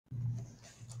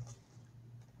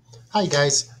Hi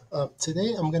guys,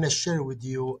 today I'm going to share with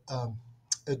you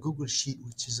a Google Sheet,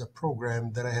 which is a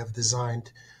program that I have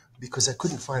designed because I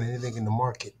couldn't find anything in the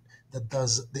market that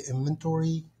does the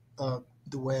inventory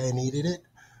the way I needed it.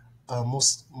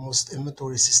 Most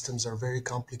inventory systems are very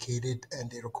complicated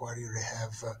and they require you to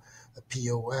have a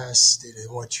POS. They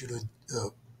want you to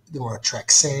they want to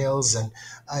track sales, and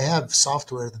I have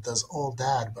software that does all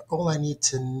that. But all I need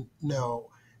to know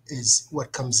is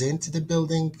what comes into the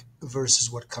building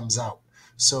versus what comes out.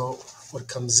 So what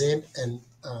comes in and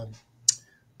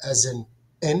as an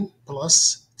N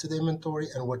plus to the inventory,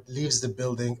 and what leaves the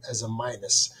building as a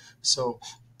minus. So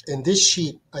in this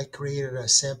sheet, I created a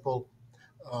sample.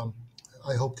 um,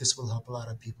 I hope this will help a lot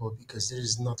of people because there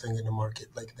is nothing in the market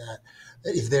like that.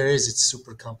 If there is, it's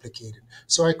super complicated.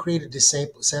 So I created the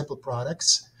sample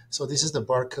products. So this is the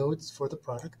barcode for the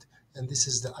product, and this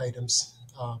is the items,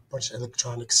 bunch of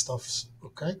electronic stuff.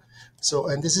 Okay. So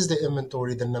and this is the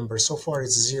inventory, the number. So far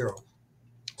it's zero.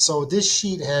 So this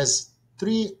sheet has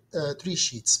three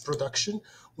sheets: production,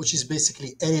 which is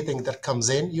basically anything that comes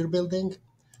in your building;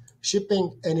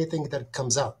 shipping, anything that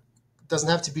comes out. It doesn't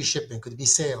have to be shipping; could be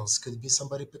sales, could be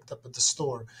somebody picked up at the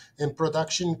store. And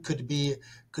production could be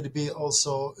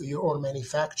also your own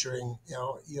manufacturing.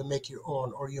 You make your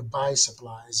own, or you buy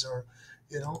supplies, or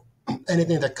you know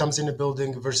anything that comes in the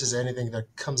building versus anything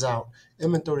that comes out.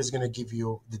 Inventory is going to give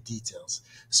you the details.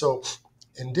 So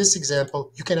in this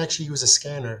example, you can actually use a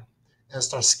scanner and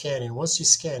start scanning. Once you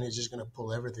scan, it's just going to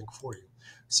pull everything for you.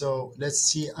 So let's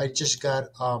see. I just got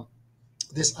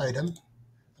this item.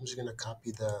 I'm just going to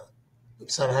copy the.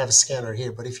 Oops, I don't have a scanner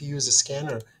here, but if you use a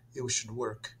scanner, it should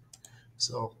work.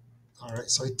 So, all right.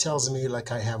 So it tells me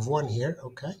like I have one here.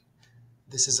 Okay.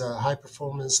 This is a high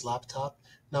performance laptop.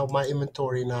 Now my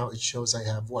inventory, now it shows I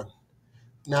have one.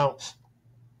 Now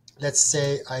let's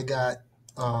say I got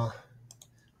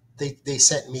they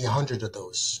sent me 100 of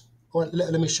those. Well,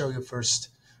 let me show you first.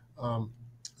 Um,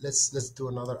 let's do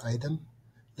another item.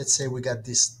 Let's say we got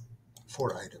these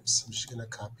four items. I'm just gonna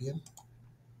copy them,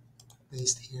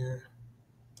 paste here.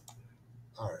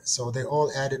 All right, so they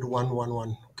all added one, one,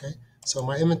 one. Okay, so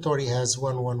my inventory has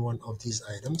one, one, one of these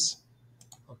items.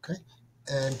 Okay,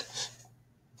 and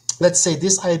let's say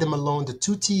this item alone, the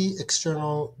 2T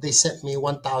external, they sent me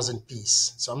 1,000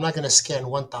 piece. So I'm not gonna scan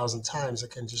 1,000 times. I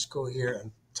can just go here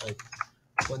and type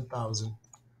 1,000.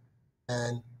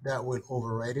 And that will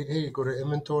overwrite it. Here you go to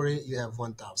inventory, you have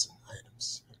 1,000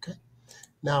 items. Okay.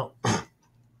 Now,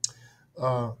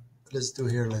 uh, let's do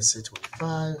here, let's say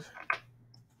 25.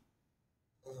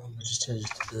 Let's just change it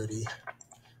to 30.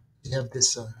 You have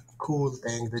this cool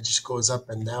thing that just goes up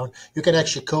and down. You can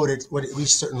actually code it when it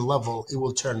reaches a certain level, it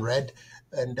will turn red,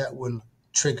 and that will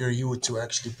trigger you to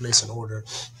actually place an order.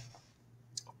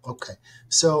 Okay.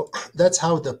 So that's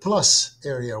how the plus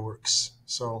area works.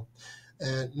 So,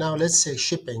 and now let's say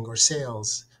shipping or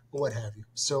sales, what have you.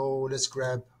 So let's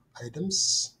grab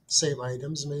items, same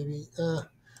items maybe.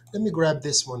 Let me grab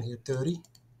this one here, 30.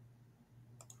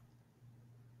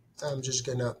 I'm just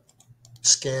gonna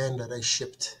scan that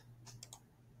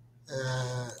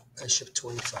uh, I shipped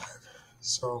 25.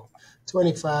 So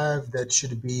 25, that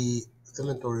should be,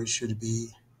 inventory should be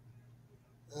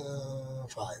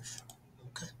 5.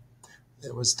 Okay,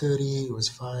 it was 30, it was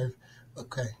 5.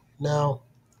 Okay, now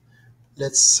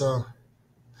let's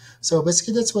so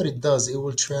basically that's what it does. It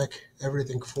will track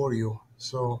everything for you.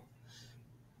 So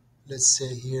let's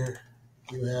say here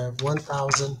you have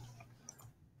 1,000,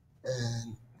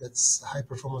 and that's high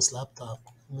performance laptop.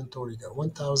 Inventory got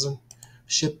 1,000.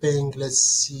 Shipping, let's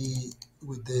see,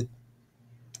 we did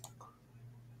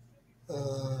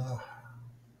uh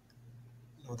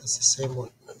no, that's the same one.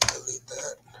 Let me delete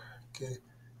that. Okay,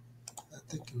 I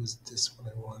think it was this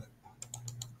one I wanted.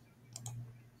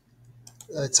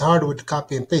 It's hard with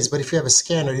copy and paste, but if you have a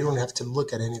scanner, you don't have to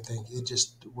look at anything. It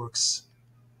just works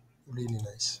really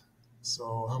nice.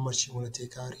 So how much you want to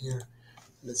take out here?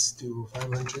 Let's do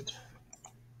 500,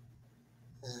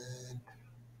 and,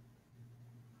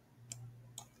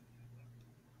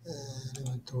 and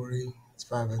inventory, it's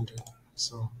 500.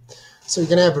 So you're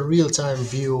gonna have a real-time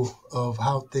view of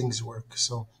how things work.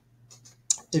 So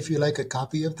if you like a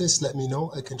copy of this, let me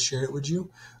know. I can share it with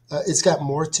you. It's got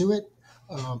more to it.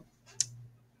 Um,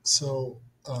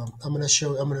 I'm gonna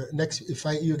show. I'm gonna next. If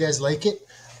you guys like it,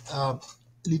 um,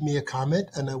 leave me a comment,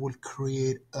 and I will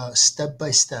create step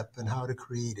by step on how to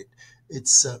create it.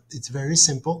 It's very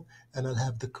simple, and I'll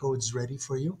have the codes ready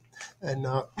for you. And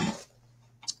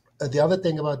the other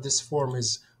thing about this form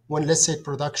is when, let's say,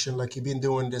 production, like you've been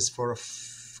doing this for a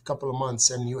couple of months,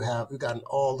 and you gotten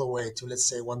all the way to, let's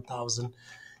say, 1,000.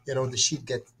 The sheet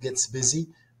gets busy.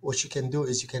 What you can do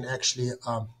is you can actually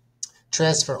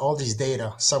transfer all these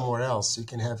data somewhere else. So you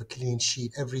can have a clean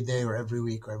sheet every day or every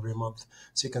week or every month.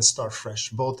 So you can start fresh,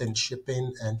 both in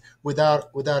shipping and without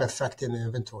affecting the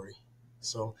inventory.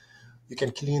 So you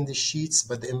can clean the sheets,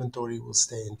 but the inventory will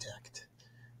stay intact.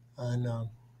 And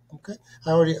okay,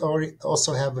 I already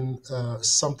also have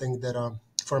something that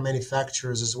for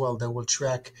manufacturers as well that will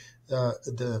track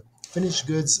the finished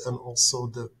goods and also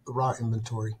the raw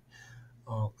inventory.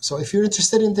 So if you're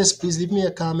interested in this, please leave me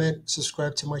a comment,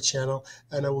 subscribe to my channel,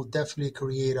 and I will definitely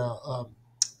create a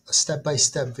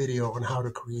step-by-step video on how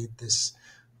to create this.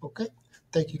 Okay,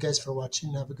 thank you guys for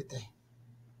watching. Have a good day.